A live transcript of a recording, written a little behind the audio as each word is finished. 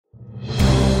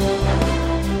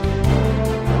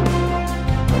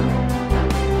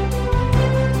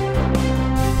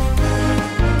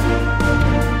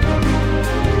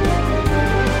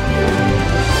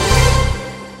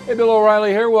Bill O'Reilly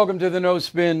here. Welcome to the No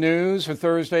Spin News for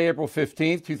Thursday, April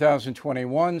 15th,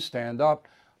 2021. Stand up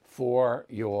for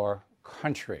your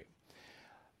country.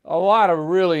 A lot of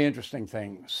really interesting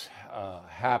things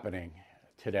happening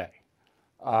today.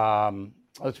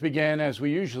 Let's begin, as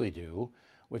we usually do,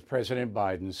 with President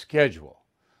Biden's schedule.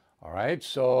 All right,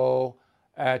 so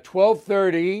at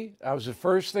 12:30, that was the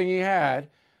first thing he had.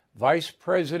 Vice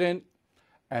President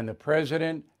and the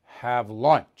President have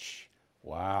lunch.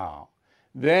 Wow.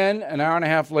 Then, an hour and a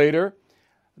half later,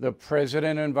 the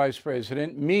President and Vice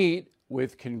President meet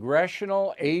with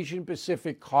Congressional Asian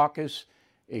Pacific Caucus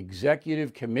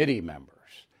Executive Committee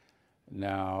members.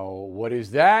 Now, what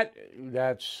is that?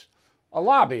 That's a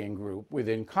lobbying group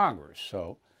within Congress,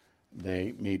 so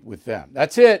they meet with them.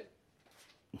 That's it.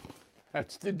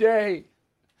 That's the day.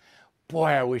 Boy,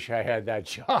 I wish I had that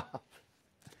job.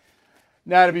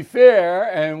 Now, to be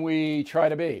fair, and we try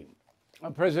to be,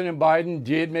 President Biden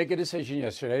did make a decision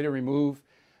yesterday to remove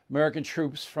American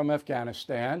troops from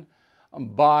Afghanistan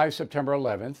by September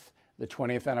 11th, the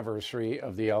 20th anniversary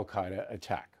of the al-Qaeda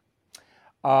attack.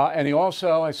 And he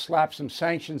also has slapped some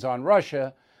sanctions on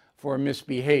Russia for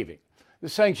misbehaving. The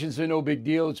sanctions are no big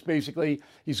deal. It's basically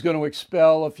he's going to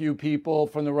expel a few people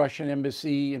from the Russian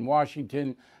embassy in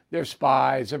Washington. They're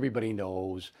spies, everybody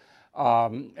knows.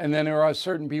 And then there are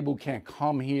certain people who can't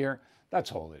come here.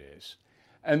 That's all it is.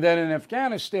 And then in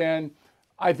Afghanistan,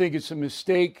 I think it's a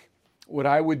mistake. What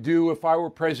I would do if I were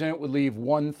president would leave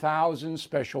 1,000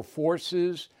 special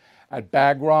forces at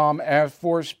Bagram Air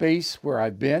Force Base, where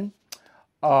I've been,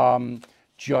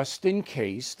 just in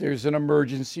case there's an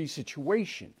emergency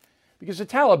situation. Because the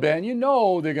Taliban, you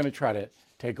know, they're going to try to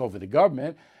take over the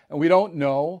government, and we don't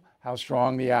know how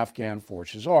strong the Afghan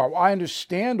forces are. Well, I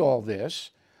understand all this.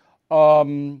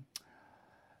 I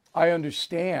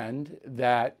understand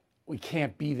that we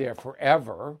can't be there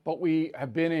forever, but we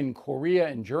have been in Korea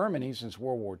and Germany since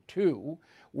World War II.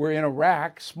 We're in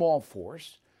Iraq, small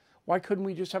force. Why couldn't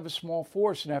we just have a small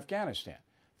force in Afghanistan?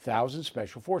 1,000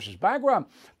 special forces. Bagram,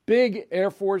 big Air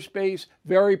Force base,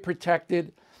 very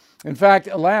protected. In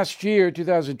fact, last year,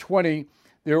 2020,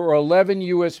 there were 11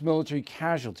 U.S. military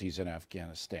casualties in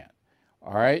Afghanistan.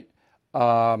 All right?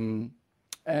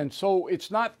 And so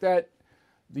it's not that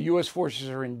the U.S. forces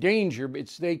are in danger, but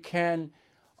they can...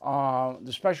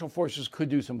 the special forces could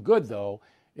do some good, though,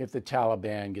 if the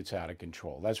Taliban gets out of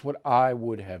control. That's what I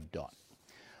would have done.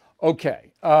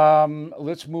 Okay,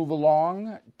 let's move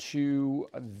along to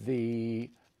the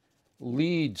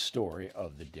lead story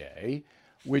of the day,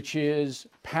 which is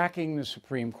packing the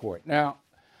Supreme Court. Now,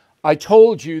 I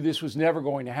told you this was never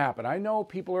going to happen. I know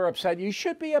people are upset. You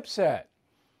should be upset.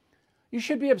 You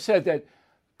should be upset that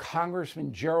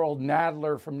Congressman Gerald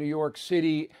Nadler from New York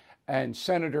City and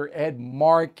Senator Ed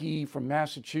Markey from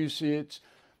Massachusetts,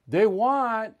 they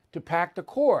want to pack the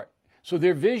court. So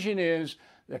their vision is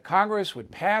that Congress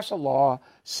would pass a law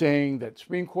saying that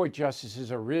Supreme Court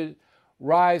justices are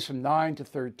rise from 9 to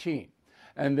 13.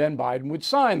 And then Biden would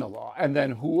sign the law. And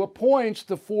then who appoints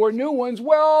the 4 new ones?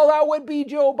 Well, that would be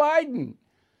Joe Biden.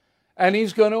 And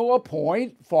he's going to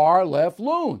appoint far-left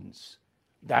loons.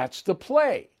 That's the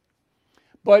play.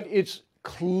 But it's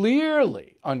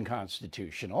clearly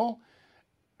unconstitutional.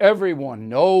 Everyone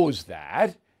knows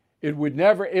that. It would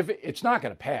never, it's not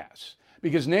going to pass.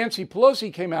 Because Nancy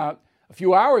Pelosi came out a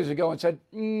few hours ago and said,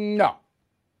 no,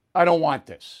 I don't want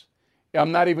this.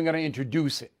 I'm not even going to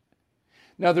introduce it.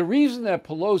 Now, the reason that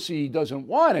Pelosi doesn't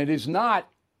want it is not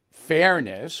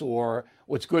fairness or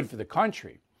what's good for the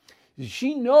country.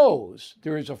 She knows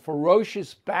there is a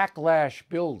ferocious backlash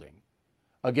building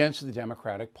against the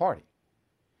Democratic Party.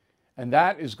 And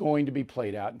that is going to be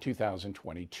played out in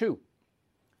 2022,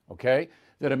 okay?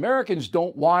 That Americans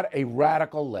don't want a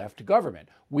radical left government.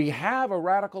 We have a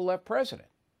radical left president.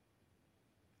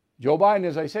 Joe Biden,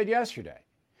 as I said yesterday,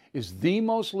 is the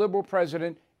most liberal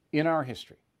president in our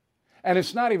history. And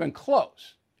it's not even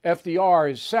close.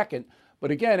 FDR is second, but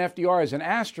again, FDR is an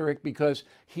asterisk because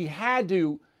he had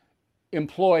to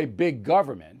employ big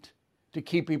government to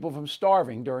keep people from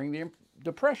starving during the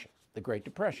Depression, the Great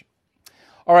Depression.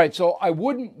 All right, so I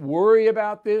wouldn't worry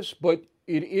about this, but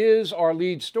it is our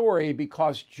lead story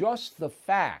because just the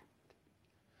fact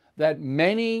that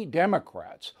many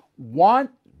Democrats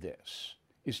want this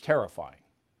is terrifying.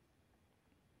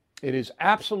 It is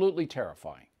absolutely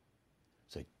terrifying.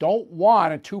 They don't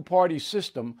want a two-party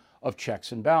system of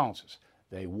checks and balances.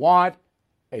 They want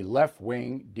a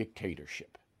left-wing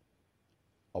dictatorship,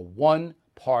 a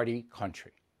one-party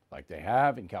country like they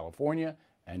have in California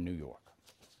and New York.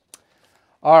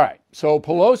 All right, so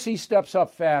Pelosi steps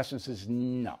up fast and says,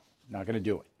 no, not going to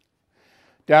do it.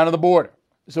 Down to the border,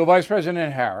 So Vice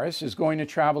President Harris is going to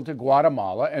travel to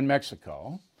Guatemala and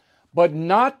Mexico, but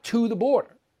not to the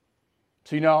border.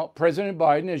 So, President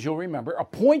Biden, as you'll remember,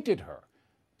 appointed her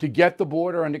to get the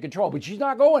border under control, but she's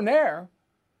not going there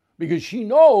because she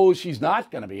knows she's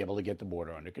not going to be able to get the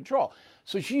border under control.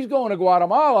 So she's going to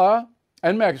Guatemala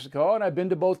and Mexico, and I've been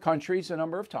to both countries a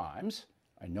number of times.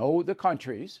 I know the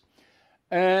countries.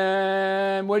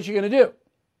 And what is she going to do?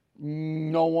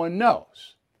 No one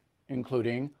knows,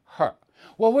 including her.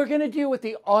 Well, we're going to deal with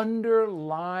the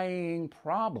underlying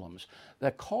problems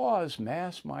that cause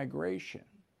mass migration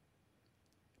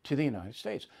to the United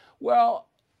States. Well,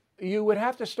 you would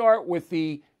have to start with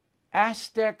the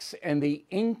Aztecs and the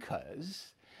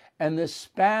Incas and the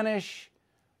Spanish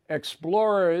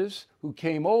explorers who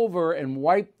came over and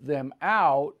wiped them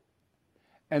out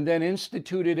and then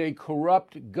instituted a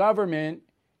corrupt government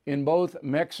in both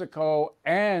Mexico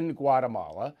and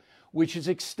Guatemala, which is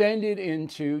extended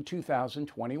into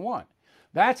 2021.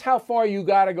 That's how far you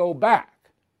got to go back.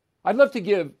 I'd love to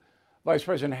give Vice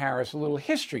President Harris a little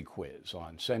history quiz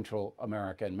on Central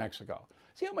America and Mexico.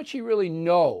 See how much she really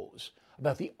knows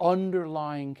about the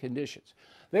underlying conditions.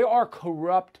 They are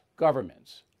corrupt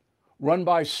governments run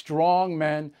by strong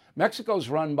men. Mexico's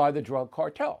run by the drug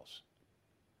cartels.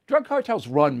 Drug cartels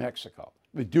run Mexico.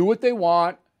 They do what they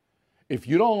want. If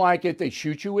you don't like it, they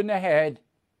shoot you in the head.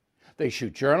 They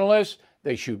shoot journalists,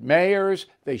 they shoot mayors,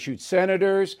 they shoot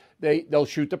senators, they'll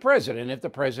shoot the president if the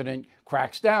president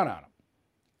cracks down on them.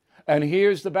 And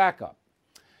here's the backup.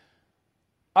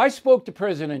 I spoke to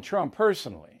President Trump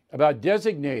personally about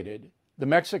designated the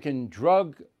Mexican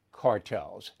drug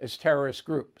cartels as terrorist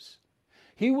groups.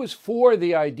 He was for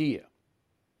the idea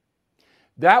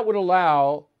that would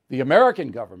allow the American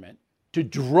government to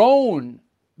drone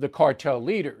the cartel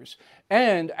leaders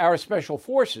and our special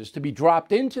forces to be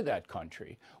dropped into that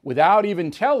country without even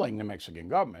telling the Mexican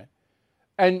government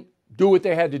and do what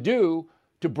they had to do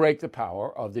to break the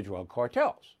power of the drug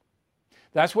cartels.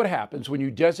 That's what happens when you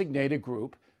designate a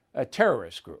group a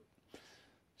terrorist group.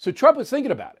 So Trump was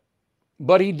thinking about it,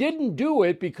 but he didn't do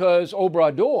it because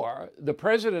Obrador, the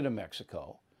president of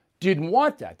Mexico, didn't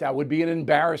want that. That would be an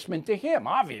embarrassment to him,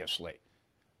 obviously.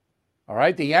 All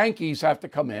right, the Yankees have to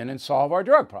come in and solve our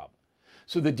drug problem.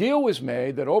 So the deal was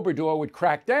made that Obrador would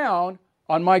crack down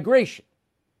on migration.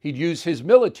 He'd use his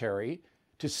military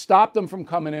to stop them from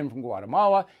coming in from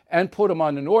Guatemala and put them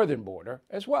on the northern border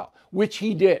as well, which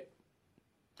he did.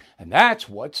 And that's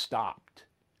what stopped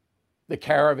the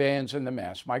caravans and the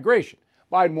mass migration.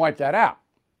 Biden wiped that out.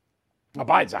 Now,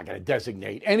 Biden's not going to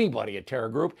designate anybody a terror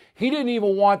group. He didn't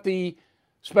even want the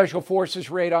special forces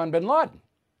raid on bin Laden.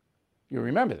 You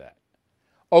remember that.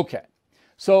 Okay,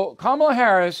 so Kamala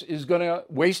Harris is going to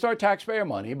waste our taxpayer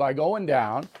money by going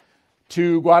down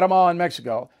to Guatemala and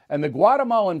Mexico. And the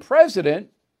Guatemalan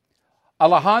president,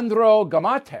 Alejandro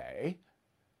Gamate,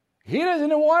 he doesn't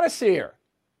even want to see her.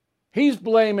 He's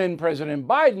blaming President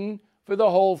Biden for the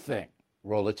whole thing.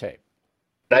 Roll the tape.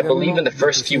 I believe in the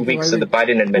first few weeks of the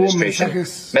Biden administration,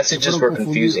 messages were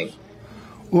confusing.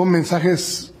 There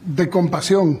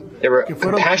were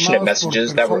compassionate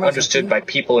messages that were understood by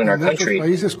people in our country,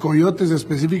 especially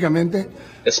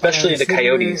the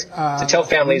coyotes, to tell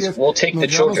families, we'll take the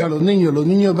children.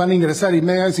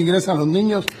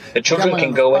 The children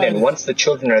can go in, and once the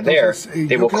children are there,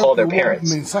 they will call their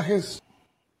parents.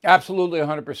 Absolutely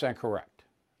 100% correct.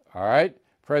 All right?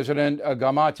 President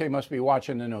Gamate must be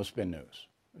watching the No Spin News.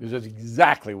 Because that's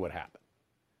exactly what happened.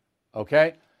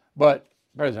 Okay? But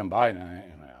President Biden,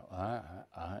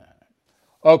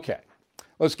 okay,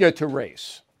 let's get to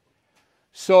race.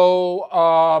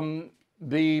 So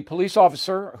the police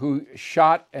officer who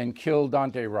shot and killed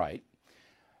Daunte Wright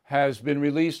has been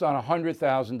released on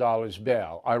 $100,000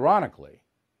 bail. Ironically,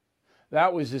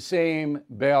 that was the same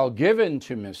bail given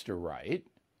to Mr. Wright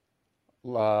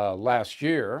last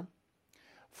year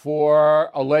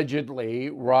for allegedly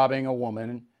robbing a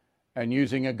woman and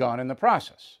using a gun in the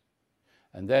process.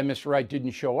 And then Mr. Wright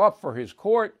didn't show up for his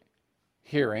court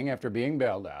hearing after being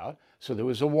bailed out, so there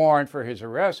was a warrant for his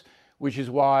arrest, which is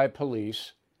why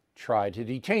police tried to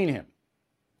detain him.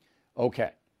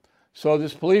 Okay, so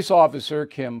this police officer,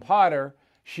 Kim Potter,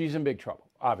 she's in big trouble.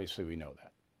 Obviously, we know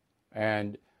that.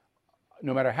 And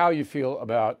no matter how you feel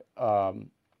about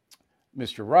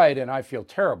Mr. Wright, and I feel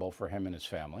terrible for him and his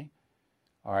family,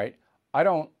 all right,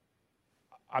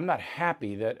 I'm not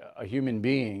happy that a human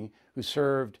being who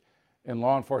served in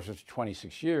law enforcement for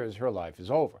 26 years, her life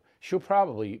is over. She'll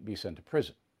probably be sent to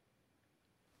prison.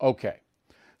 Okay,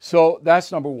 so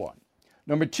that's number one.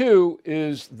 Number two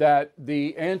is that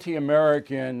the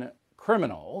anti-American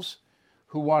criminals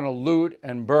who want to loot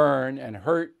and burn and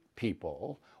hurt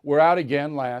people were out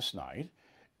again last night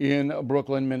in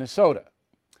Brooklyn, Minnesota.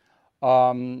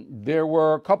 There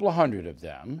were a couple of hundred of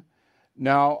them.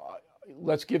 Now,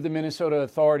 let's give the Minnesota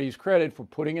authorities credit for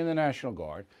putting in the National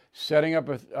Guard, setting up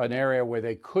an area where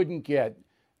they couldn't get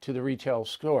to the retail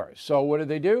stores. So what did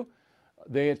they do?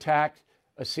 They attacked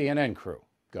a CNN crew.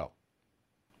 Go.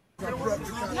 No, bro,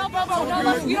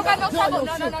 no, you don't got no trouble.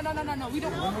 No. We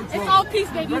don't. It's all peace,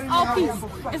 baby. It's all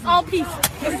peace. It's all peace.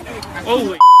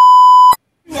 Holy.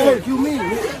 You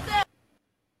mean?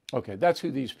 Okay, that's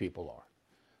who these people are.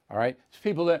 All right, it's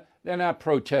people that they're not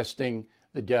protesting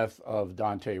the death of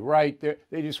Daunte Wright.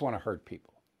 They just want to hurt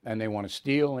people, and they want to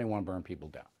steal, and they want to burn people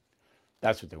down.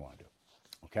 That's what they want to do.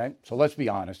 Okay, so let's be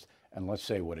honest and let's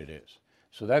say what it is.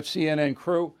 So that CNN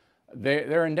crew,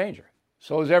 they're in danger.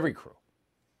 So is every crew.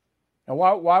 Now,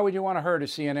 why would you want to hurt a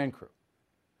CNN crew?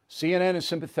 CNN is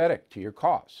sympathetic to your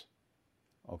cause.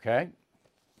 Okay,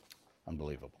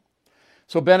 unbelievable.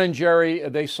 So Ben & Jerry,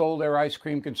 they sold their ice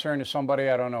cream concern to somebody,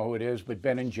 I don't know who it is, but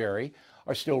Ben & Jerry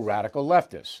are still radical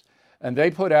leftists. And they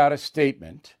put out a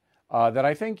statement that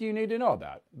I think you need to know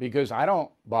about, because I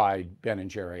don't buy Ben &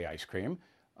 Jerry ice cream.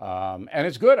 And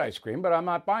it's good ice cream, but I'm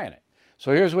not buying it.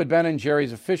 So here's what Ben &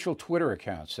 Jerry's official Twitter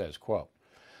account says, quote,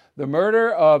 "The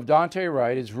murder of Daunte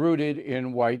Wright is rooted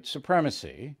in white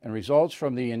supremacy and results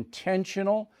from the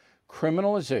intentional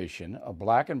criminalization of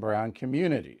black and brown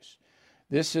communities.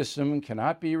 This system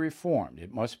cannot be reformed.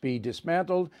 It must be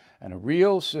dismantled and a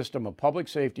real system of public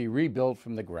safety rebuilt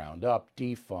from the ground up.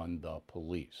 Defund the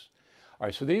police." All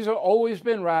right, so these have always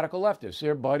been radical leftists.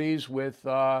 They're buddies with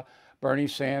Bernie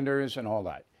Sanders and all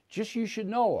that. Just you should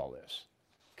know all this,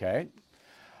 okay?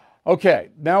 Okay,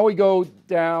 now we go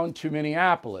down to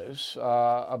Minneapolis,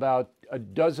 about a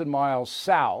dozen miles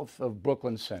south of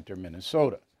Brooklyn Center,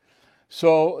 Minnesota.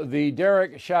 So the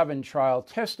Derek Chauvin trial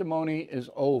testimony is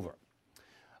over.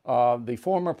 The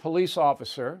former police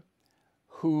officer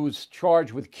who's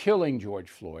charged with killing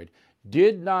George Floyd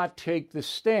did not take the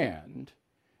stand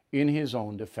in his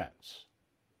own defense.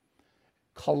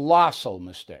 Colossal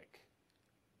mistake.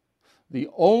 The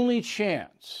only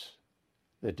chance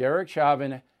that Derek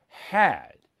Chauvin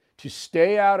had to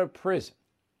stay out of prison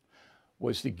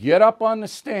was to get up on the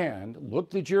stand, look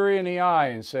the jury in the eye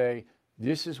and say,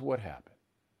 this is what happened.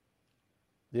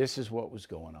 This is what was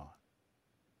going on.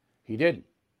 He didn't.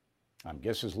 I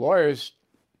guess his lawyers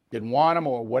didn't want him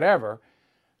or whatever.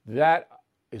 That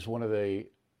is one of the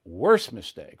worst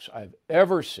mistakes I've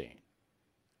ever seen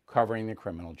covering the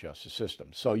criminal justice system.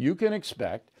 So you can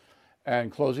expect,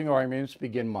 and closing arguments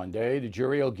begin Monday. The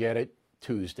jury will get it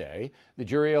Tuesday. The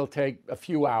jury will take a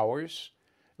few hours.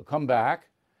 They'll come back,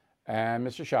 and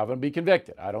Mr. Chauvin will be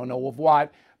convicted. I don't know of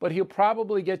what, but he'll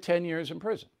probably get 10 years in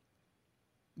prison.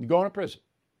 Going to prison.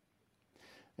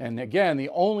 And again, the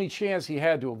only chance he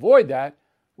had to avoid that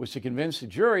was to convince the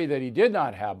jury that he did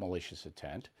not have malicious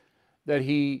intent, that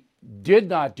he did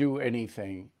not do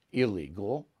anything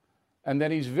illegal, and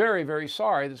that he's very, very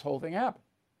sorry this whole thing happened.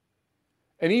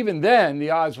 And even then,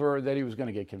 the odds were that he was going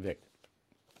to get convicted.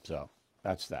 So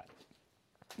that's that.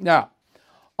 Now,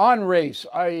 on race,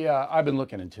 I've been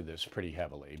looking into this pretty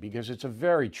heavily because it's a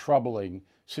very troubling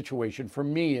situation for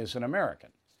me as an American.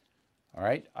 All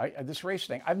right, this race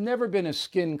thing, I've never been a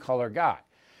skin color guy.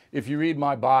 If you read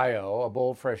my bio, A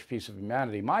Bold, Fresh Piece of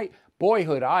Humanity, my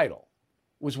boyhood idol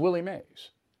was Willie Mays.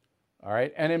 All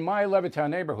right, and in my Levittown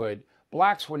neighborhood,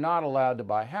 blacks were not allowed to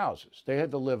buy houses. They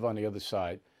had to live on the other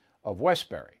side of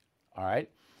Westbury. All right,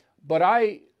 but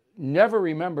I never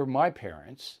remember my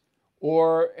parents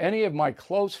or any of my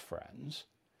close friends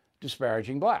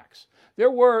disparaging blacks.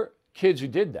 There were kids who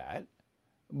did that,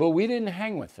 but we didn't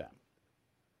hang with them.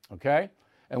 Okay?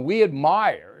 And we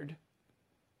admired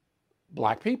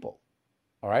black people,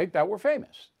 all right, that were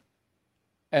famous.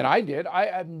 And I did. I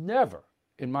have never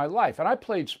in my life, and I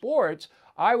played sports,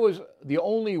 I was the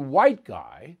only white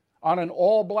guy on an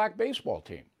all-black baseball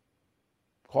team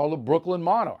called the Brooklyn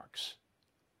Monarchs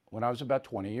when I was about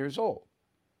 20 years old,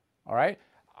 all right?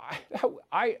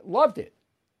 I loved it.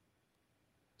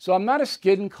 So I'm not a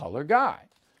skin color guy,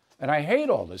 and I hate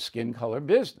all this skin color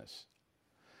business.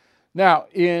 Now,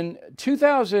 in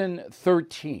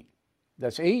 2013,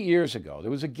 that's 8 years ago,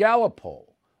 there was a Gallup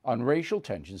poll on racial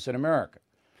tensions in America.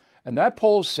 And that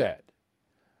poll said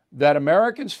that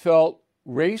Americans felt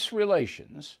race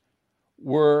relations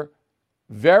were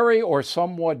very or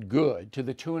somewhat good to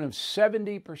the tune of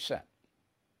 70%.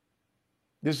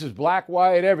 This is black,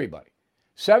 white, everybody.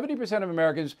 70% of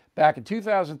Americans back in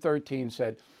 2013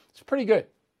 said it's pretty good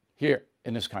here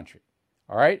in this country.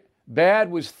 All right?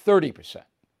 Bad was 30%.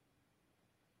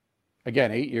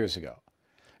 Again, 8 years ago.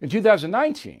 In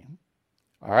 2019,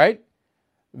 all right,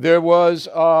 there was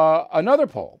another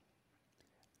poll,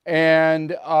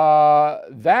 And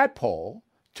that poll,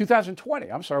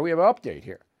 2020, I'm sorry, we have an update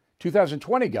here.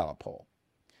 2020 Gallup poll.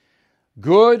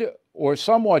 Good or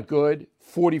somewhat good,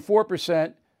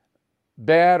 44%.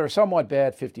 Bad or somewhat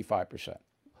bad, 55%.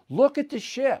 Look at the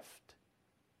shift.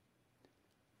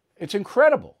 It's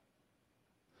incredible.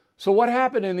 So what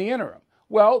happened in the interim?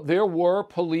 Well, there were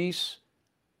police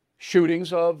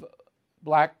shootings of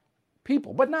black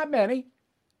people, but not many.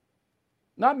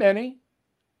 Not many,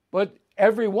 but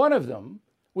every one of them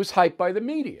was hyped by the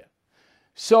media.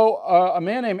 So a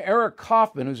man named Eric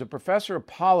Kaufman, who's a professor of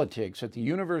politics at the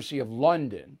University of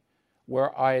London,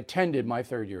 where I attended my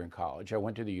third year in college, I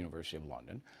went to the University of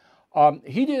London,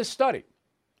 he did a study.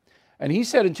 And he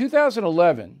said in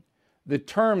 2011, the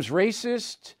terms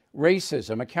racist,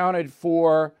 racism accounted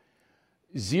for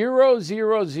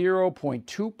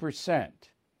 0.2%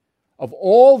 of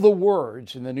all the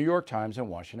words in the New York Times and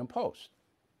Washington Post.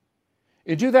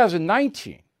 In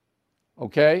 2019,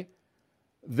 okay,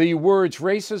 the words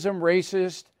racism,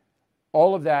 racist,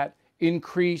 all of that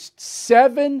increased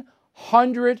 700%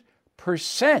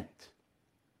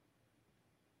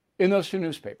 in those two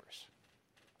newspapers.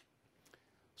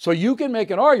 So you can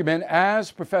make an argument,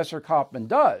 as Professor Kaufman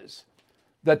does,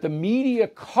 that the media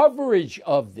coverage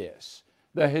of this,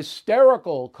 the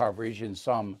hysterical coverage in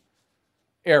some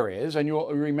areas, and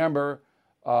you'll remember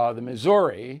the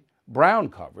Missouri Brown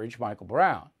coverage, Michael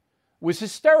Brown, was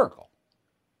hysterical.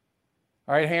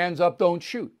 All right, hands up, don't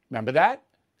shoot. Remember that?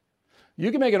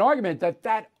 You can make an argument that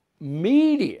that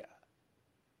media,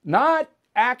 not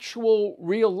actual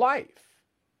real life,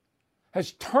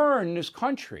 has turned this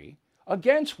country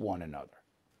against one another.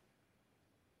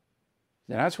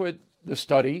 And that's what the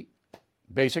study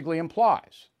basically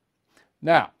implies.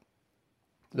 Now,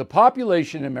 the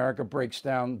population in America breaks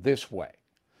down this way: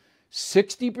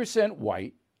 60%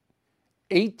 white,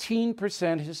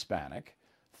 18% Hispanic,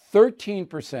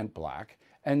 13% black,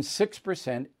 and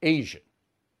 6% Asian.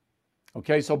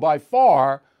 Okay, so by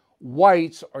far,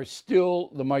 whites are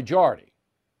still the majority.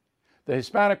 The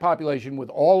Hispanic population, with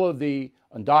all of the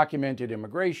undocumented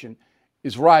immigration,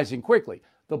 is rising quickly.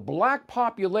 The black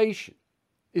population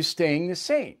is staying the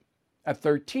same at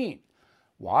 13.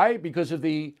 Why? Because of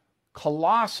the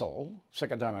colossal,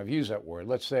 second time I've used that word,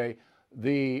 let's say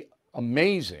the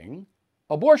amazing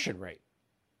abortion rate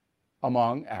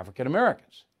among African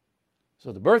Americans.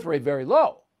 So the birth rate very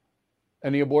low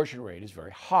and the abortion rate is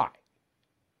very high.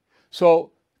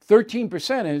 So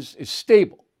 13% is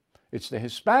stable. It's the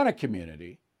Hispanic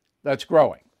community that's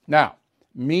growing. Now,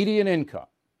 median income.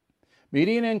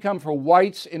 Median income for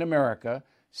whites in America,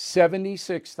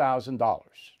 $76,000.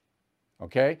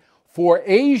 Okay? For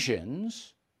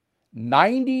Asians,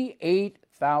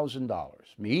 $98,000.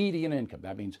 Median income.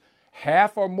 That means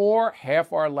half or more,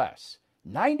 half or less.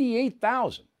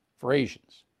 $98,000 for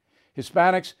Asians.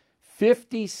 Hispanics,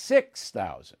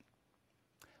 $56,000.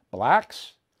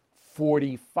 Blacks,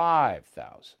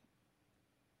 $45,000.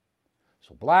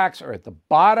 So blacks are at the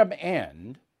bottom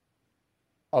end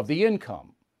of the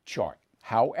income chart.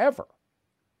 However,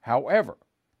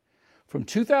 from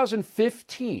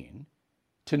 2015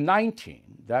 to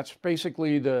 19, that's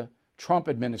basically the Trump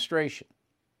administration,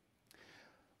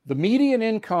 the median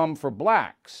income for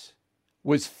blacks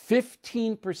was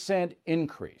 15%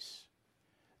 increase.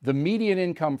 The median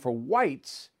income for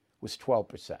whites was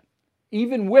 12%,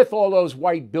 even with all those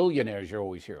white billionaires you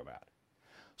always hear about.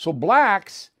 So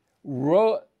blacks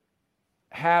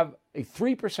have a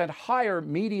 3% higher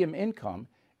median income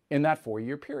in that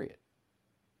 4-year period.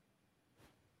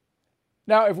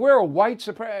 Now, if we're a white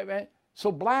supremacist,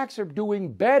 so blacks are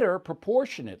doing better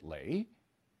proportionately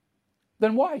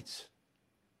than whites.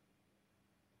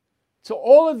 So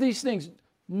all of these things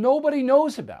nobody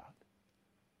knows about.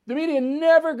 The media are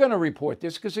never going to report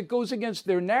this because it goes against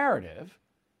their narrative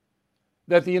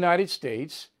that the United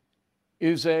States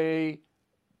is a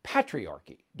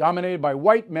patriarchy dominated by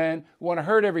white men who want to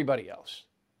hurt everybody else.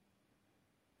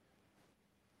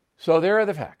 So there are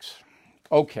the facts.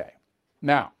 Okay.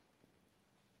 Now,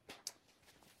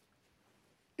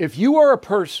 if you are a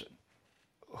person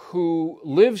who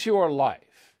lives your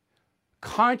life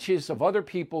conscious of other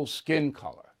people's skin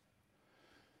color,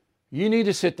 you need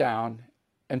to sit down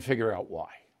and figure out why.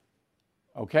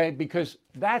 Okay? Because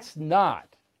that's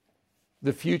not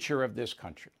the future of this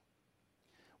country.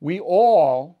 We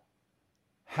all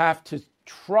have to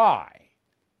try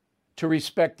to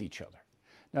respect each other.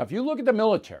 Now, if you look at the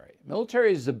military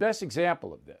is the best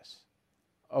example of this.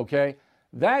 Okay?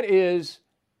 That is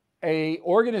an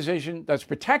organization that's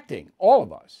protecting all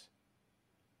of us.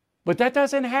 But that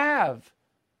doesn't have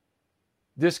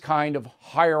this kind of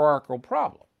hierarchical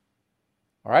problem.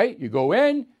 All right? You go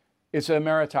in, it's a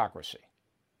meritocracy.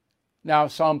 Now,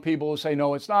 some people will say,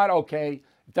 no, it's not. Okay,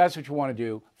 if that's what you want to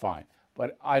do, fine.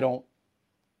 But I don't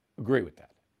agree with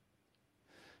that.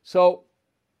 So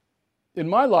in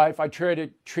my life, I try to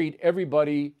treat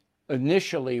everybody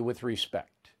initially with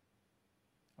respect.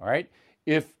 All right?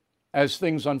 If, as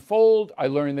things unfold, I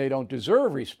learn they don't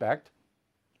deserve respect,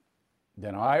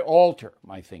 then I alter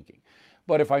my thinking.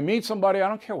 But if I meet somebody, I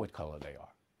don't care what color they are.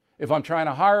 If I'm trying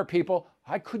to hire people,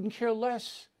 I couldn't care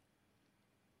less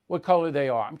what color they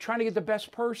are. I'm trying to get the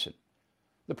best person,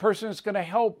 the person that's going to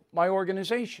help my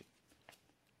organization.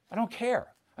 I don't care.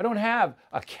 I don't have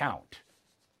a count.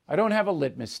 I don't have a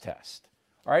litmus test.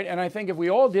 All right? And I think if we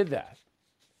all did that,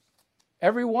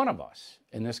 every one of us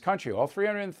in this country, all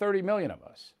 330 million of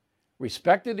us,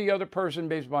 respected the other person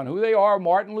based upon who they are,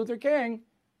 Martin Luther King,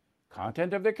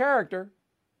 content of their character,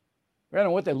 rather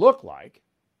than what they look like,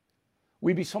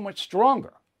 we'd be so much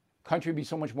stronger. Country would be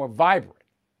so much more vibrant.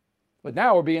 But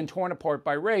now we're being torn apart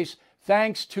by race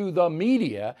thanks to the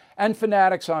media and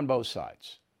fanatics on both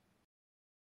sides.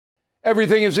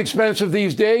 Everything is expensive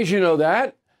these days, you know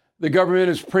that. The government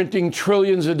is printing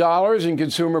trillions of dollars and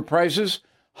consumer prices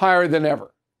higher than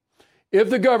ever. If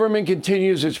the government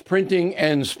continues its printing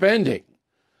and spending,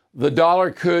 the dollar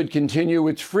could continue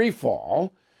its free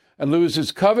fall and lose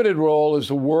its coveted role as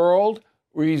the world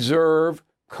reserve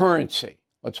currency.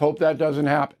 Let's hope that doesn't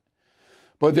happen.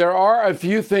 But there are a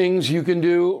few things you can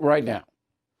do right now.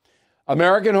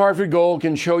 American Hartford Gold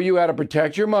can show you how to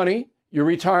protect your money, your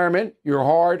retirement, your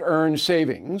hard-earned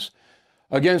savings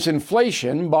against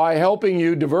inflation by helping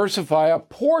you diversify a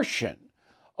portion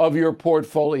of your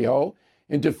portfolio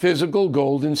into physical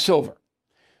gold and silver.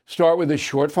 Start with a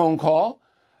short phone call,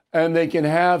 and they can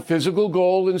have physical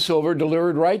gold and silver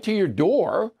delivered right to your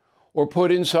door or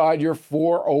put inside your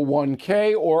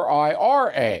 401k or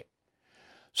IRA.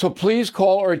 So please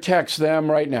call or text them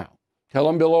right now. Tell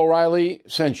them Bill O'Reilly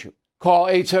sent you. Call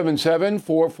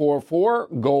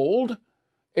 877-444-GOLD,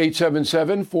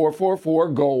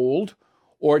 877-444-GOLD,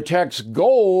 or text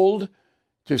GOLD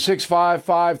to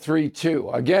 65532.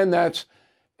 Again, that's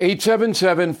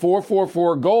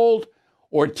 877-444-GOLD,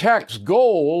 or text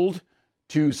GOLD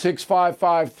to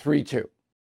 65532.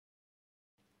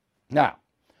 Now,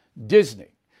 Disney.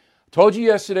 I told you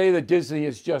yesterday that Disney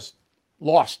has just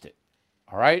lost it.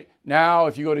 All right. Now,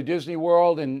 if you go to Disney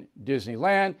World and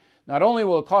Disneyland, not only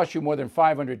will it cost you more than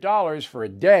 $500 for a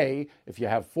day if you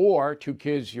have two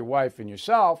kids, your wife, and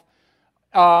yourself,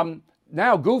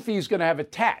 now Goofy is going to have a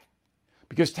tat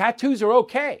because tattoos are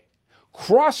okay.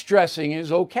 Cross-dressing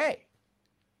is okay.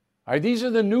 All right, these are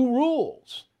the new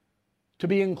rules to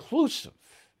be inclusive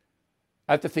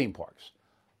at the theme parks.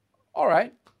 All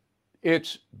right.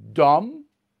 It's dumb.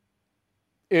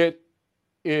 It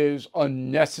is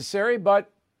unnecessary,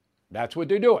 but that's what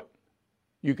they're doing.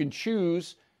 You can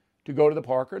choose to go to the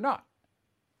park or not.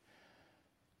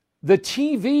 The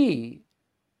TV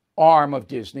arm of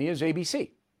Disney is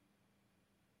ABC.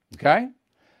 Okay?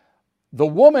 The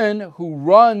woman who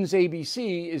runs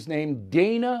ABC is named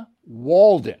Dana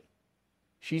Walden.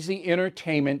 She's the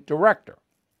entertainment director.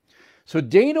 So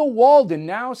Dana Walden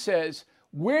now says,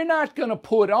 we're not going to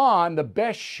put on the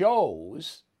best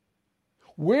shows.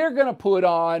 We're going to put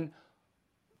on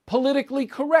politically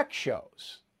correct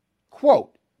shows.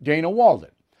 Quote, Dana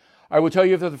Walden. I will tell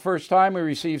you for the first time we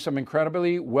received some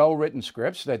incredibly well-written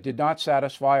scripts that did not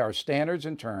satisfy our standards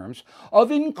in terms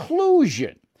of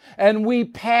inclusion, and we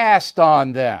passed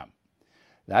on them.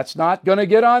 That's not going to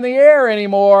get on the air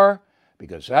anymore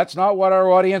because that's not what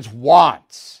our audience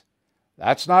wants.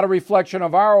 That's not a reflection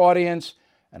of our audience,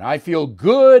 and I feel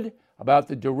good about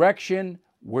the direction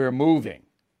we're moving,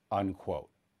 unquote.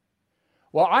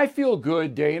 Well, I feel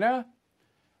good, Dana,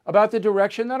 about the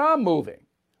direction that I'm moving,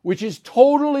 which is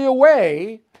totally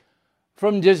away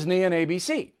from Disney and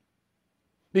ABC.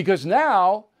 Because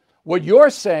now what you're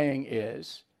saying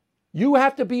is you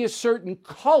have to be a certain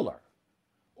color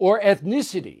or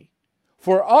ethnicity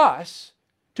for us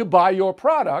to buy your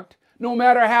product, no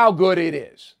matter how good it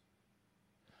is.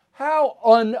 How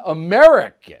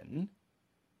un-American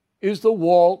is the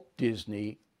Walt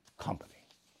Disney Company?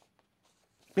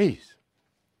 Please.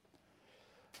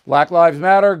 Black Lives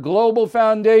Matter Global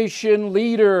Foundation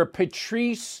leader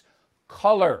Patrisse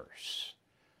Cullors.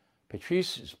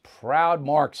 Patrisse is proud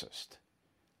Marxist.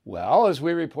 Well, as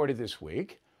we reported this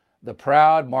week, the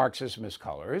proud Marxist Miss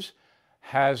Cullors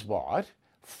has bought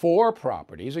 4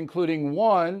 properties, including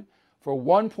one for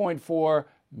 $1.4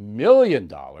 million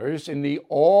in the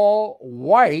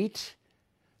all-white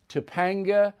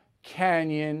Topanga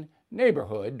Canyon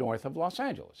neighborhood north of Los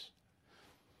Angeles.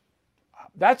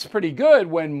 That's pretty good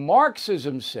when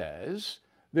Marxism says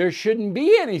there shouldn't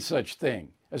be any such thing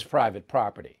as private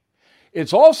property.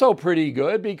 It's also pretty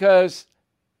good because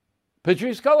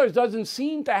Patrisse Cullors doesn't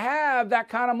seem to have that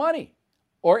kind of money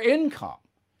or income.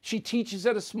 She teaches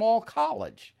at a small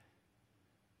college.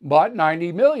 But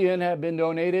 $90 million have been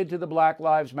donated to the Black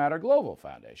Lives Matter Global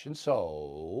Foundation,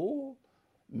 so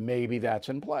maybe that's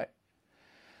in play.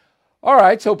 All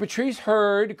right, so Patrisse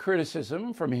heard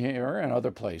criticism from here and other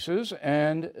places,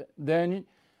 and then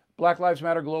Black Lives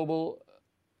Matter Global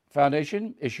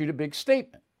Foundation issued a big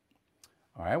statement.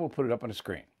 All right, we'll put it up on the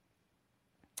screen.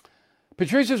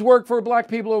 Patrisse's work for Black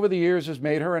people over the years has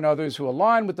made her and others who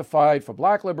align with the fight for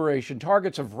Black liberation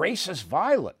targets of racist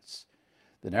violence.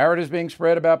 The narratives being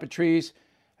spread about Patrisse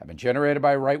have been generated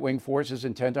by right-wing forces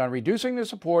intent on reducing the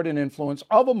support and influence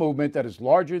of a movement that is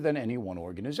larger than any one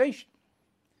organization.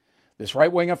 This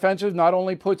right-wing offensive not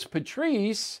only puts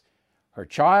Patrisse, her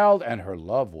child, and her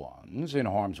loved ones in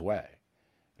harm's way,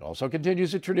 it also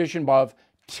continues a tradition of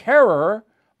terror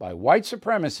by white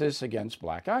supremacists against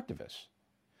Black activists.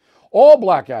 All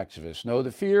Black activists know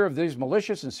the fear of these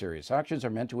malicious and serious actions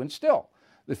are meant to instill.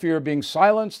 The fear of being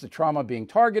silenced, the trauma of being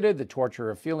targeted, the torture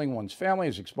of feeling one's family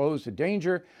is exposed to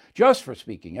danger just for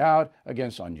speaking out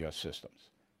against unjust systems.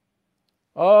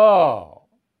 Oh,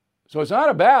 so it's not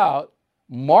about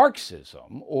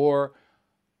Marxism or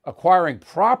acquiring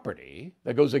property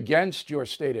that goes against your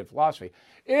stated philosophy.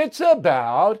 It's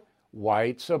about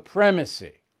white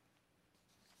supremacy.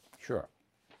 Sure.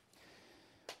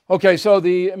 Okay, so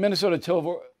the Minnesota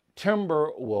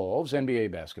Timberwolves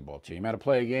NBA basketball team had to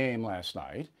play a game last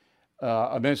night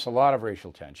amidst a lot of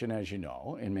racial tension, as you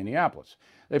know, in Minneapolis.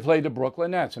 They played the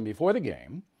Brooklyn Nets, and before the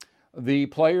game, the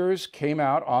players came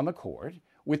out on the court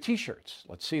with T-shirts.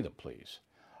 Let's see them, please.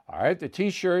 All right, the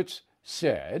T-shirts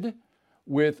said,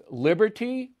 "With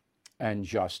liberty and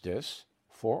justice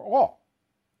for all."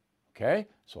 Okay,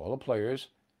 so all the players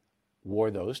wore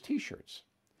those T-shirts.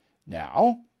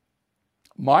 Now,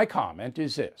 my comment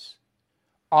is this.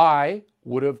 I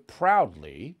would have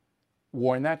proudly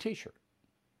worn that T-shirt.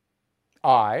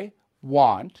 I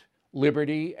want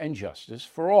liberty and justice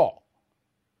for all.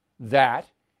 That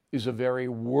is a very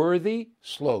worthy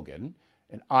slogan,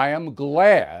 and I am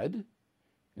glad,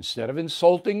 instead of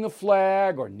insulting the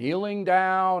flag or kneeling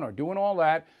down or doing all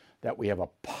that, that we have a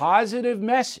positive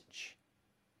message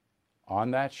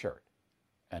on that shirt,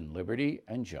 and liberty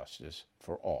and justice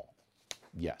for all.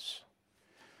 Yes.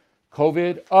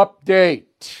 COVID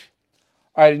update.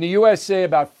 All right, in the USA,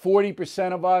 about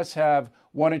 40% of us have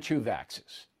 1 or 2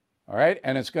 vaxes. All right,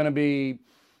 and it's going to be,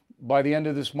 by the end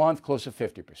of this month, close to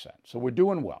 50%. So we're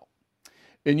doing well.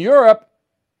 In Europe,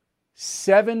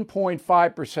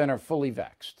 7.5% are fully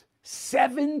vaxxed.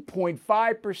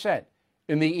 7.5%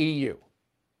 in the EU.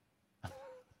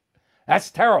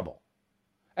 That's terrible.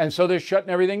 And so they're shutting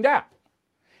everything down.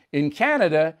 In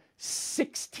Canada,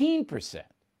 16%.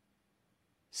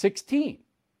 16,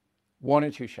 1 or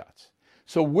 2 shots.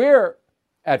 So we're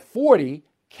at 40,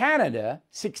 Canada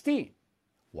 16.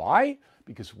 Why?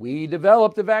 Because we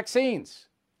developed the vaccines.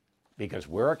 Because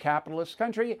we're a capitalist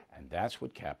country, and that's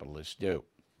what capitalists do.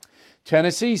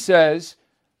 Tennessee says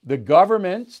the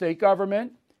government, state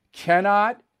government,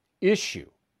 cannot issue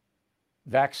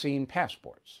vaccine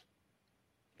passports.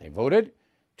 They voted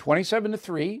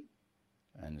 27-3,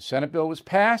 and the Senate bill was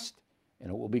passed, and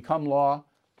it will become law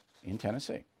in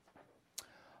Tennessee.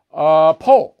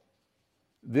 Poll.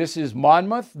 This is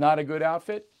Monmouth, not a good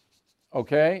outfit,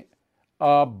 okay?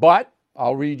 But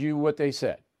I'll read you what they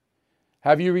said.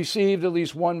 Have you received at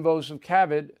least 1 dose of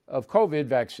COVID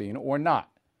vaccine or not?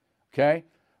 Okay?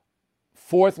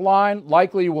 4th line,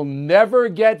 likely will never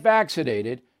get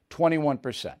vaccinated,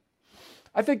 21%.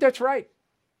 I think that's right.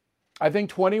 I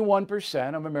think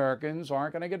 21% of Americans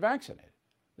aren't going to get vaccinated.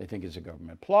 They think it's a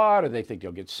government plot, or they think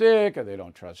they'll get sick, or they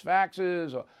don't trust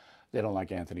vaxxers, or they don't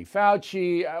like Anthony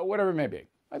Fauci, whatever it may be.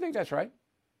 I think that's right.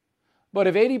 But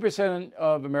if 80%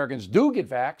 of Americans do get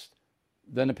vaxxed,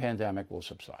 then the pandemic will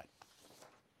subside.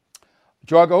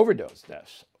 Drug overdose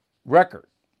deaths, record.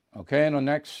 Okay, in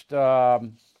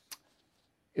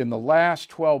the last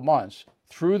 12 months,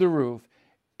 through the roof,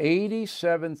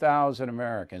 87,000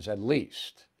 Americans at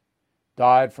least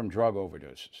died from drug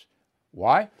overdoses.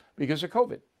 Why? Because of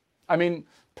COVID. I mean,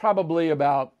 probably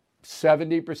about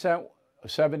 70%,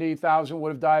 70,000 would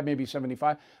have died, maybe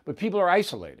 75, but people are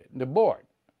isolated, they're bored.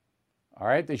 All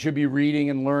right, they should be reading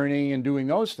and learning and doing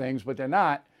those things, but they're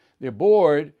not. They're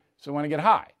bored, so they want to get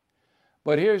high.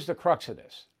 But here's the crux of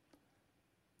this.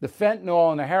 The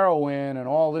fentanyl and the heroin and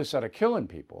all this that are killing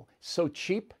people is so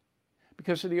cheap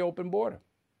because of the open border.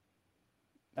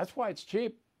 That's why it's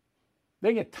cheap.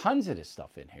 They get tons of this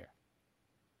stuff in here.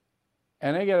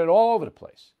 And they get it all over the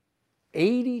place.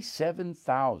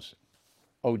 87,000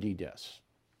 OD deaths.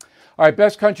 All right,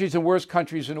 best countries and worst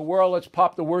countries in the world. Let's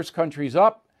pop the worst countries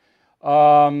up.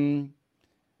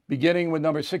 Beginning with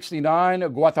number 69,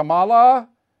 Guatemala,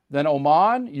 then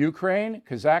Oman, Ukraine,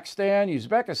 Kazakhstan,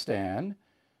 Uzbekistan,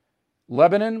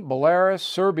 Lebanon, Belarus,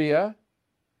 Serbia,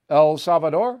 El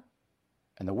Salvador,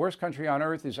 and the worst country on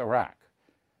earth is Iraq.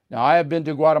 Now, I have been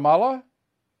to Guatemala.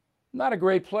 Not a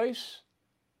great place,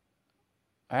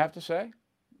 I have to say.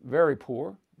 Very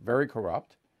poor, very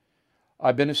corrupt.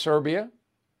 I've been to Serbia.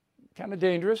 Kind of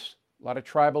dangerous. A lot of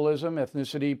tribalism,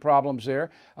 ethnicity problems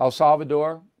there. El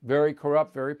Salvador, very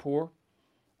corrupt, very poor.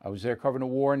 I was there covering the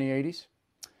war in the 80s.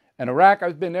 And Iraq,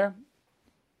 I've been there.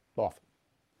 Awful.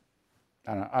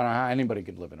 I don't know how anybody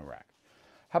could live in Iraq.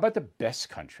 How about the best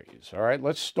countries? All right,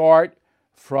 let's start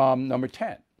from number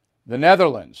 10. The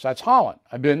Netherlands. That's Holland.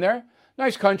 I've been there.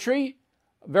 Nice country.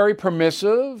 Very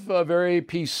permissive, very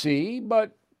PC,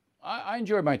 but I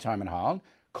enjoyed my time in Holland.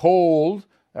 Cold.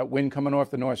 That wind coming off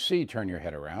the North Sea, turn your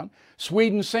head around.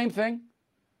 Sweden, same thing.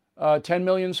 10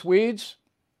 million Swedes.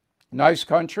 Nice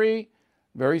country.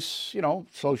 Very,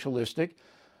 socialistic.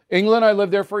 England, I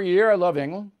lived there for a year. I love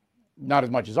England. Not as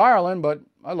much as Ireland, but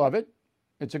I love it.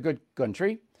 It's a good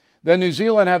country. Then New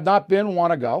Zealand, have not been,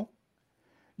 want to go.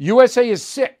 USA is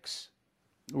 6.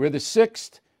 We're the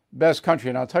 6th best country,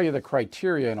 and I'll tell you the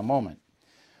criteria in a moment.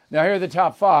 Now, here are the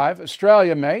top 5.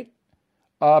 Australia, mate.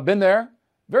 Been there.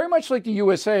 Very much like the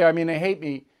USA. I mean, they hate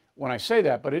me when I say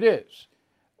that, but it is.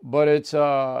 But it's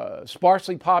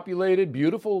sparsely populated,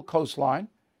 beautiful coastline.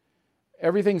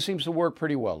 Everything seems to work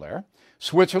pretty well there.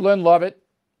 Switzerland, love it.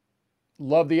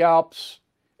 Love the Alps.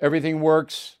 Everything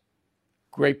works.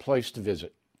 Great place to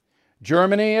visit.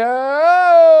 Germany,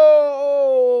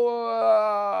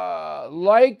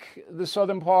 like the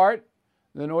southern part.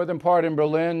 The northern part in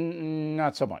Berlin,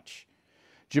 not so much.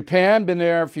 Japan, been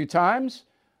there a few times.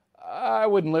 I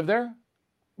wouldn't live there.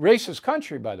 Racist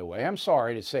country, by the way. I'm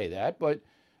sorry to say that, but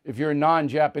if you're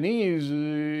non-Japanese,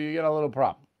 you got a little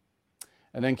problem.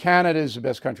 And then Canada is the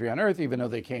best country on earth, even though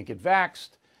they can't get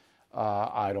vaxxed.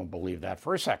 I don't believe that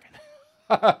for a second.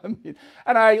 And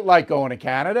I like going to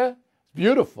Canada. It's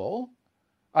beautiful.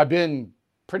 I've been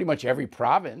pretty much every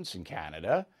province in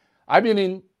Canada. I've been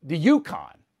in the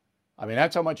Yukon. I mean,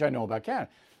 that's how much I know about Canada.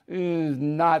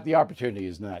 The opportunity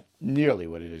is not nearly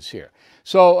what it is here.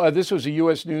 So this was a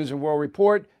U.S. News and World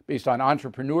Report based on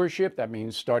entrepreneurship. That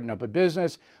means starting up a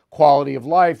business. Quality of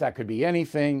life, that could be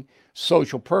anything.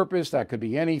 Social purpose, that could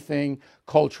be anything.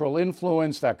 Cultural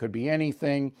influence, that could be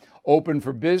anything. Open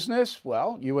for business,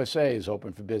 well, USA is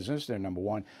open for business. They're number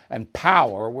 1. And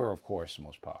power, we're, of course, the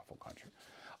most powerful country.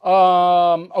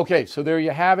 Okay, so there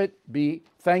you have it. Be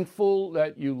thankful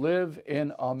that you live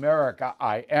in America.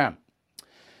 I am.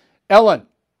 Ellen,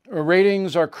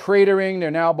 ratings are cratering.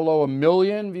 They're now below 1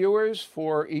 million viewers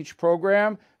for each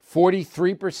program.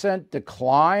 43%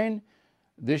 decline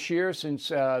this year since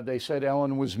they said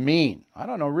Ellen was mean. I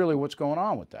don't know really what's going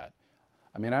on with that.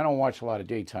 I mean, I don't watch a lot of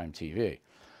daytime TV.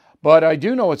 But I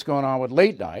do know what's going on with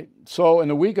late night. So in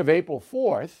the week of April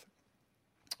 4th,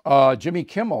 Jimmy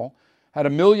Kimmel had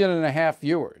 1.5 million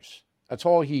viewers. That's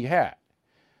all he had.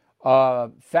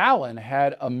 Fallon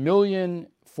had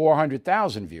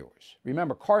 1,400,000 viewers.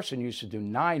 Remember, Carson used to do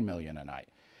 9 million a night.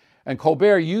 And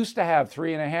Colbert used to have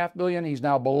 3.5 million. He's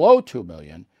now below 2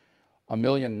 million, 1.9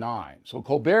 million. So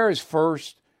Colbert is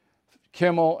first,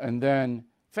 Kimmel, and then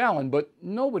Fallon. But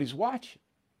nobody's watching.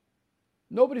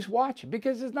 Nobody's watching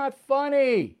because it's not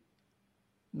funny.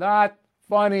 Not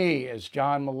funny, as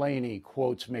John Mulaney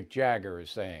quotes Mick Jagger as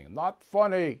saying. Not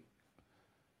funny.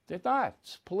 They're not.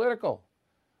 It's political.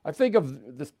 I think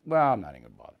of this, well, I'm not even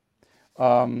going to bother.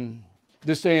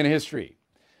 This day in history,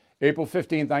 April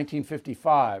 15th,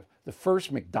 1955, the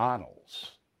first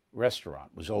McDonald's restaurant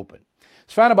was opened.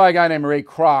 It's founded by a guy named Ray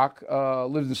Kroc,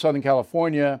 lived in Southern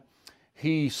California.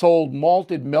 He sold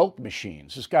malted milk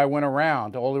machines. This guy went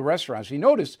around to all the restaurants. He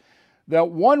noticed that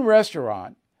one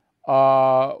restaurant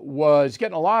was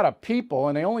getting a lot of people,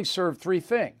 and they only served 3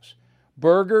 things: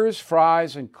 burgers,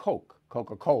 fries, and Coke.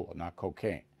 Coca-Cola, not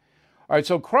cocaine. All right,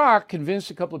 so Kroc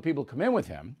convinced a couple of people to come in with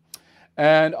him.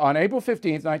 And on April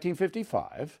 15th,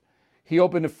 1955, he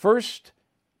opened the first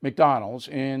McDonald's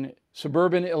in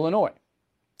suburban Illinois.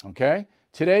 Okay?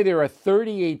 Today, there are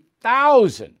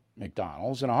 38,000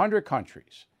 McDonald's in 100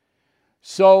 countries.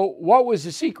 So what was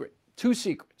the secret? 2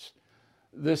 secrets.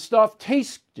 The stuff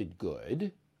tasted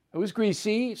good. It was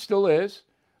greasy. It still is.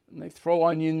 And they throw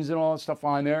onions and all that stuff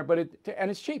on there, but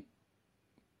it's cheap.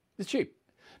 It's cheap.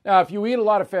 Now, if you eat a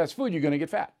lot of fast food, you're going to get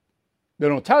fat. They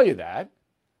don't tell you that.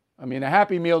 I mean, a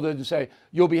Happy Meal doesn't say,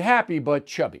 you'll be happy but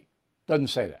chubby. Doesn't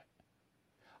say that.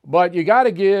 But you got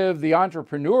to give the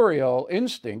entrepreneurial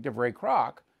instinct of Ray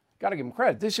Kroc, got to give him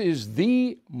credit. This is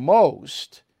the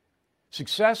most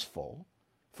successful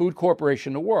food corporation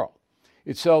in the world.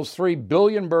 It sells 3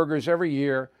 billion burgers every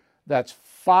year. That's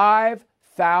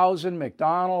 5,000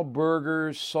 McDonald's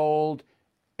burgers sold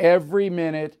every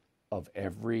minute of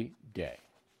every day.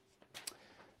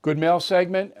 Good mail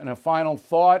segment and a final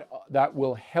thought that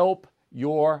will help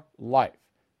your life.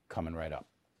 Coming right up.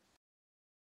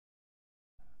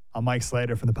 I'm Mike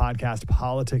Slater from the podcast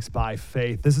Politics by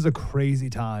Faith. This is a crazy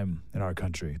time in our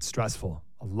country. It's stressful,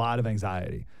 a lot of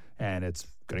anxiety, and it's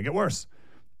going to get worse.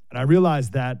 And I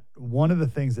realized that one of the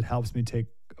things that helps me take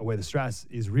away the stress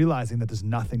is realizing that there's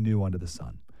nothing new under the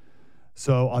sun.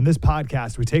 So on this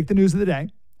podcast, we take the news of the day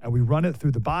and we run it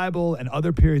through the Bible and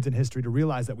other periods in history to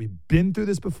realize that we've been through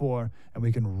this before and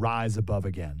we can rise above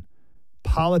again.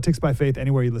 Politics by Faith,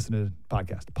 anywhere you listen to the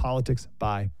podcast. Politics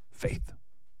by Faith.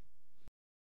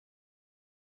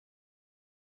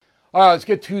 All right, let's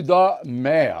get to the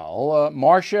mail.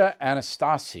 Marcia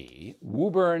Anastasi,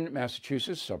 Woburn,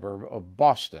 Massachusetts, suburb of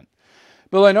Boston.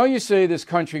 Bill, I know you say this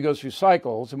country goes through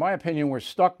cycles. In my opinion, we're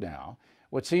stuck now.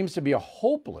 What seems to be a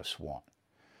hopeless one.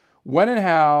 When and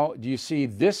how do you see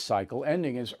this cycle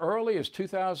ending as early as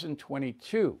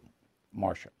 2022,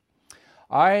 Marcia?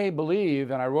 I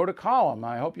believe, and I wrote a column,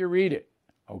 I hope you read it,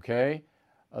 okay?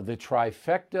 The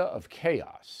Trifecta of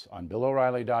Chaos on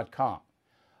BillO'Reilly.com.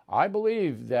 I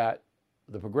believe that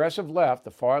the progressive left,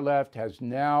 the far left, has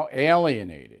now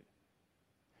alienated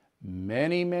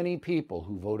many, many people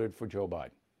who voted for Joe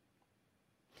Biden.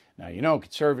 Now, you know,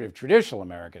 conservative traditional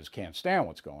Americans can't stand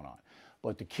what's going on.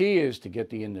 But the key is to get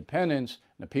the independents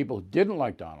and the people who didn't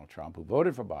like Donald Trump, who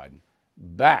voted for Biden,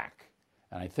 back.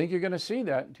 And I think you're going to see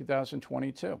that in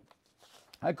 2022.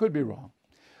 I could be wrong.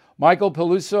 Michael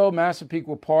Peluso,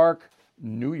 Massapequa Park,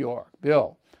 New York.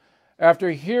 Bill,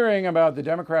 after hearing about the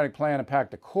Democratic plan to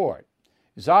pack the court,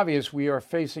 it's obvious we are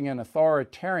facing an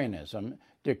authoritarianism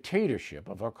dictatorship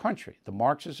of our country. The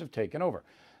Marxists have taken over.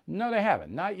 No, they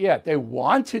haven't. Not yet. They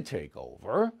want to take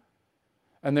over.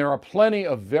 And there are plenty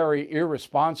of very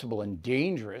irresponsible and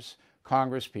dangerous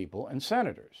congresspeople and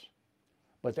senators.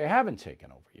 But they haven't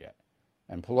taken over yet.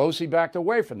 And Pelosi backed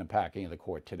away from the packing of the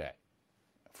court today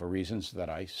for reasons that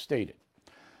I stated.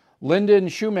 Lyndon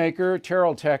Shoemaker,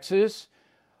 Terrell, Texas.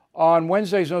 On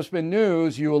Wednesday's No Spin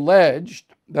News, you alleged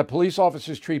that police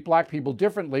officers treat black people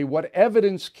differently. What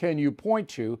evidence can you point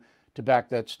to back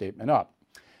that statement up?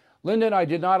 Lyndon, I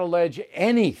did not allege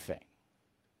anything.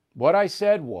 What I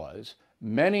said was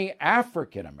many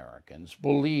African Americans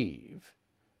believe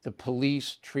the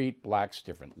police treat blacks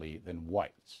differently than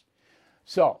whites.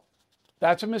 So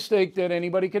that's a mistake that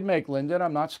anybody could make, Lyndon.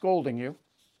 I'm not scolding you.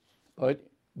 But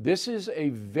this is a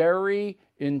very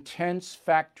intense,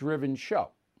 fact-driven show.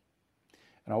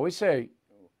 And I always say,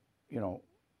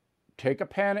 take a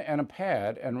pen and a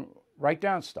pad and write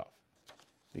down stuff.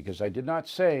 Because I did not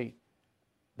say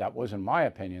that wasn't my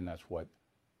opinion. That's what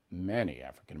many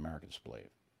African Americans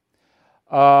believe.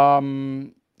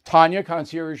 Tanya,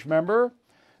 concierge member.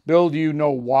 Bill, do you know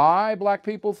why black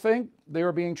people think they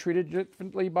are being treated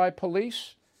differently by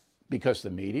police? Because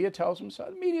the media tells them so.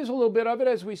 The media is a little bit of it,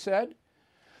 as we said.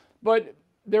 But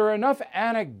there are enough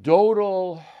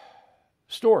anecdotal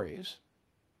stories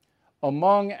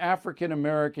among African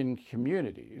American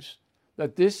communities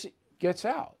that this gets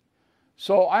out.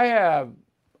 So I have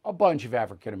a bunch of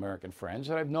African American friends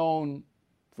that I've known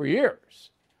for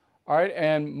years. All right,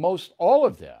 and most all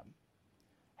of them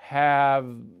have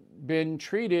been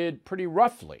treated pretty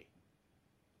roughly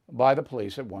by the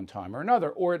police at one time or another,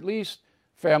 or at least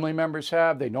family members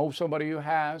have. They know somebody who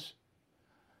has.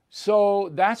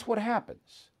 So that's what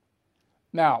happens.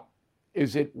 Now,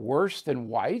 is it worse than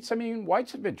whites? I mean,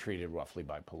 whites have been treated roughly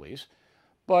by police,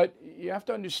 but you have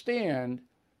to understand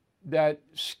that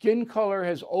skin color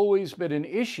has always been an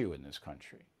issue in this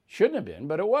country. Shouldn't have been,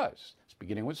 but it was. It's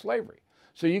beginning with slavery.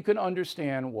 So you can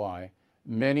understand why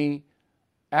many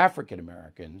African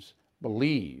Americans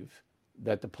believe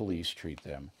that the police treat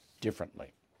them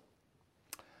differently.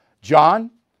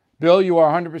 John, Bill, you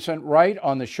are 100% right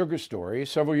on the sugar story.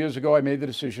 Several years ago, I made the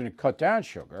decision to cut down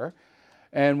sugar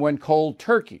and went cold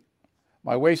turkey.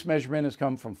 My waist measurement has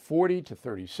come from 40 to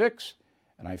 36,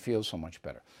 and I feel so much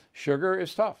better. Sugar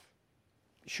is tough.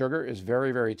 Sugar is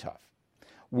very, very tough.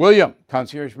 William,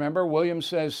 concierge member, William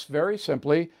says very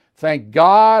simply, thank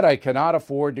God I cannot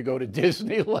afford to go to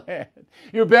Disneyland.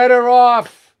 You're better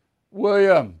off,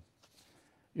 William.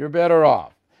 You're better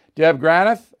off. Deb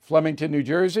Granith, Flemington, New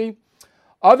Jersey.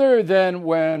 Other than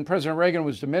when President Reagan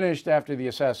was diminished after the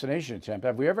assassination attempt,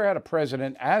 have we ever had a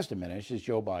president as diminished as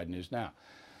Joe Biden is now?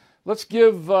 let's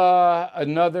give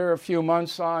another few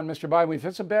months on Mr. Biden. We've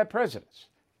had some bad presidents.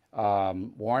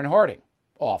 Warren Harding,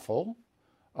 awful.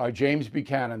 James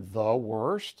Buchanan, the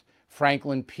worst.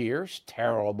 Franklin Pierce,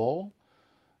 terrible.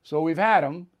 So we've had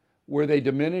them. Were they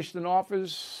diminished in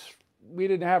office? We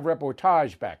didn't have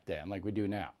reportage back then like we do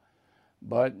now.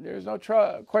 But there's no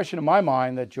question in my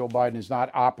mind that Joe Biden is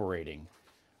not operating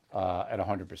at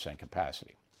 100%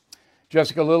 capacity.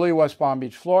 Jessica Lilly, West Palm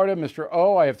Beach, Florida. Mr.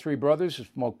 O, I have 3 brothers who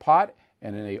smoke pot,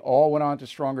 and they all went on to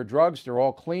stronger drugs. They're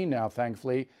all clean now,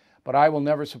 thankfully, but I will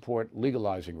never support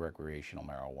legalizing recreational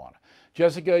marijuana.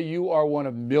 Jessica, you are one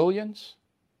of millions,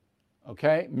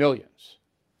 okay? Millions.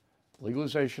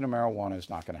 Legalization of marijuana is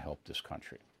not going to help this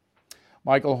country.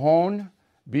 Michael Hone,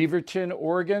 Beaverton,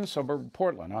 Oregon, suburb of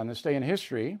Portland. On this day in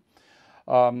history,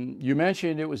 you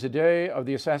mentioned it was the day of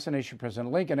the assassination of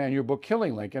President Lincoln and your book,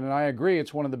 Killing Lincoln, and I agree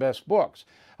it's one of the best books.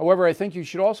 However, I think you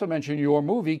should also mention your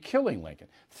movie, Killing Lincoln.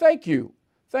 Thank you.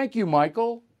 Thank you,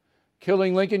 Michael.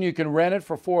 Killing Lincoln, you can rent it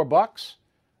for $4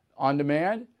 on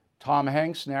demand. Tom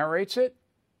Hanks narrates it.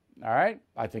 All right?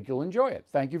 I think you'll enjoy it.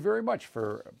 Thank you very much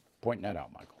for pointing that out,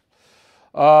 Michael.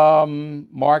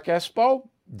 Mark Espo,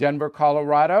 Denver,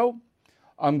 Colorado.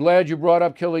 I'm glad you brought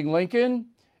up Killing Lincoln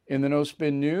in the No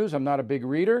Spin News. I'm not a big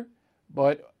reader,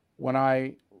 but when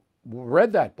I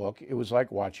read that book, it was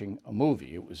like watching a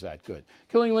movie. It was that good.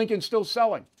 Killing Lincoln's still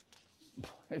selling.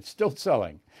 It's still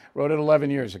selling. Wrote it 11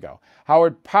 years ago.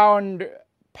 Howard Powders,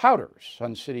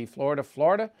 Sun City,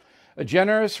 Florida. A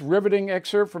generous, riveting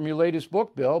excerpt from your latest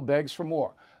book, Bill, begs for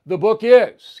more. The book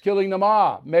is Killing the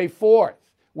Mob, May 4th.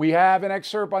 We have an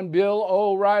excerpt on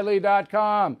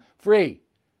BillO'Reilly.com, free.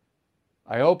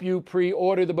 I hope you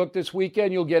pre-order the book this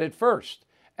weekend. You'll get it first.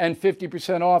 And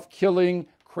 50% off Killing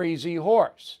Crazy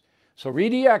Horse. So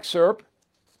read the excerpt.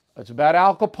 It's about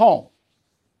Al Capone,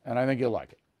 and I think you'll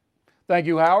like it. Thank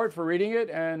you, Howard, for reading it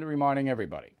and reminding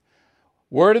everybody.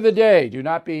 Word of the day, do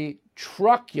not be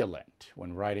truculent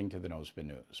when writing to the No Spin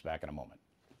News. Back in a moment.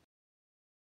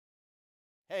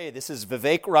 Hey, this is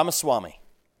Vivek Ramaswamy.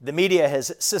 The media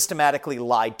has systematically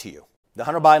lied to you. The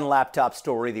Hunter Biden laptop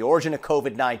story, the origin of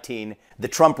COVID-19, the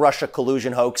Trump-Russia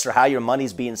collusion hoax, or how your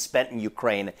money's being spent in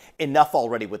Ukraine. Enough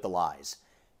already with the lies.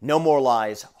 No more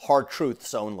lies, hard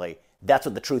truths only. That's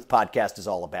what the Truth Podcast is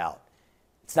all about.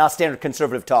 It's not standard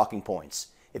conservative talking points.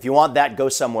 If you want that, go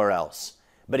somewhere else.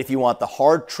 But if you want the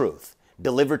hard truth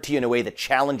delivered to you in a way that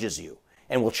challenges you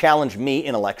and will challenge me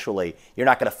intellectually, you're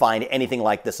not going to find anything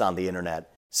like this on the internet.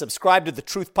 Subscribe to the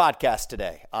Truth Podcast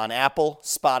today on Apple,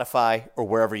 Spotify, or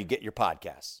wherever you get your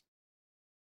podcasts.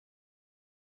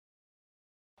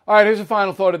 All right, here's the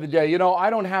final thought of the day. You know, I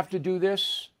don't have to do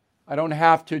this. I don't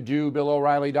have to do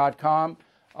BillO'Reilly.com.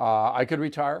 I could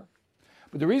retire.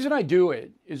 But the reason I do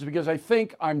it is because I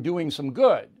think I'm doing some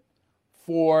good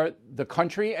for the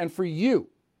country and for you.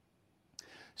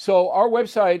 So our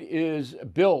website is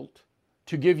built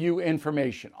to give you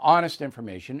information, honest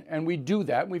information, and we do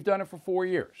that. We've done it for 4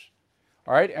 years,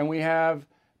 all right? And we have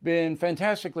been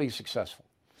fantastically successful.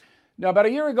 Now, about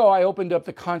a year ago, I opened up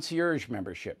the concierge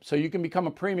membership, so you can become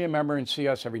a premium member and see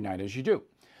us every night as you do.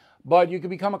 But you can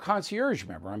become a concierge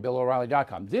member on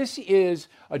BillO'Reilly.com. This is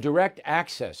a direct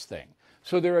access thing.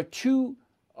 So there are 2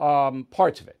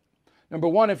 parts of it. Number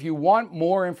 1, if you want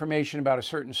more information about a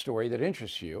certain story that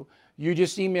interests you, you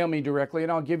just email me directly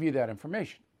and I'll give you that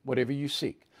information, whatever you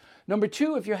seek. Number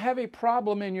 2, if you have a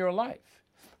problem in your life,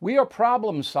 we are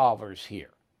problem solvers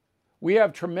here. We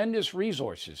have tremendous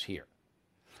resources here.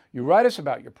 You write us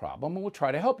about your problem and we'll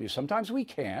try to help you. Sometimes we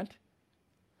can't,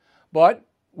 but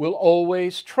we'll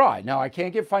always try. Now, I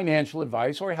can't give financial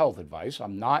advice or health advice.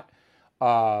 I'm not,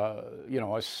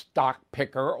 a stock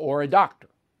picker or a doctor.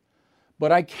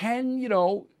 But I can,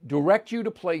 direct you to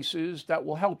places that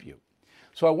will help you.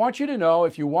 So I want you to know,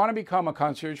 if you want to become a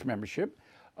concierge member,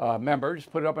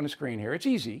 just put it up on the screen here. It's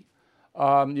easy.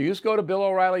 You just go to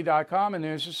BillO'Reilly.com and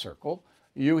there's a circle.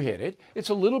 You hit it. It's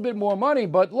a little bit more money,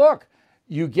 but look,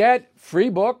 you get free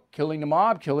book, Killing the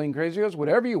Mob, Killing Crazy Horse,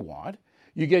 whatever you want.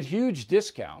 You get huge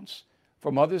discounts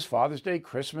for Mother's, Father's Day,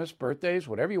 Christmas, birthdays,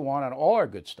 whatever you want on all our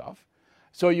good stuff.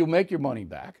 So you'll make your money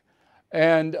back.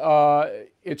 And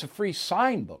it's a free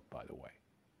signed book, by the way.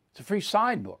 It's a free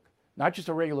signed book, not just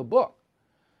a regular book.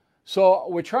 So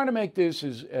we're trying to make this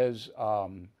as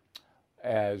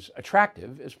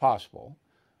attractive as possible.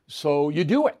 So you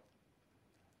do it,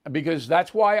 because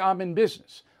that's why I'm in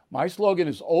business. My slogan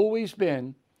has always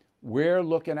been, we're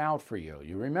looking out for you.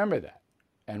 You remember that.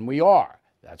 And we are.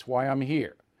 That's why I'm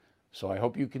here. So I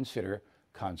hope you consider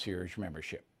concierge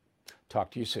membership.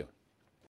 Talk to you soon.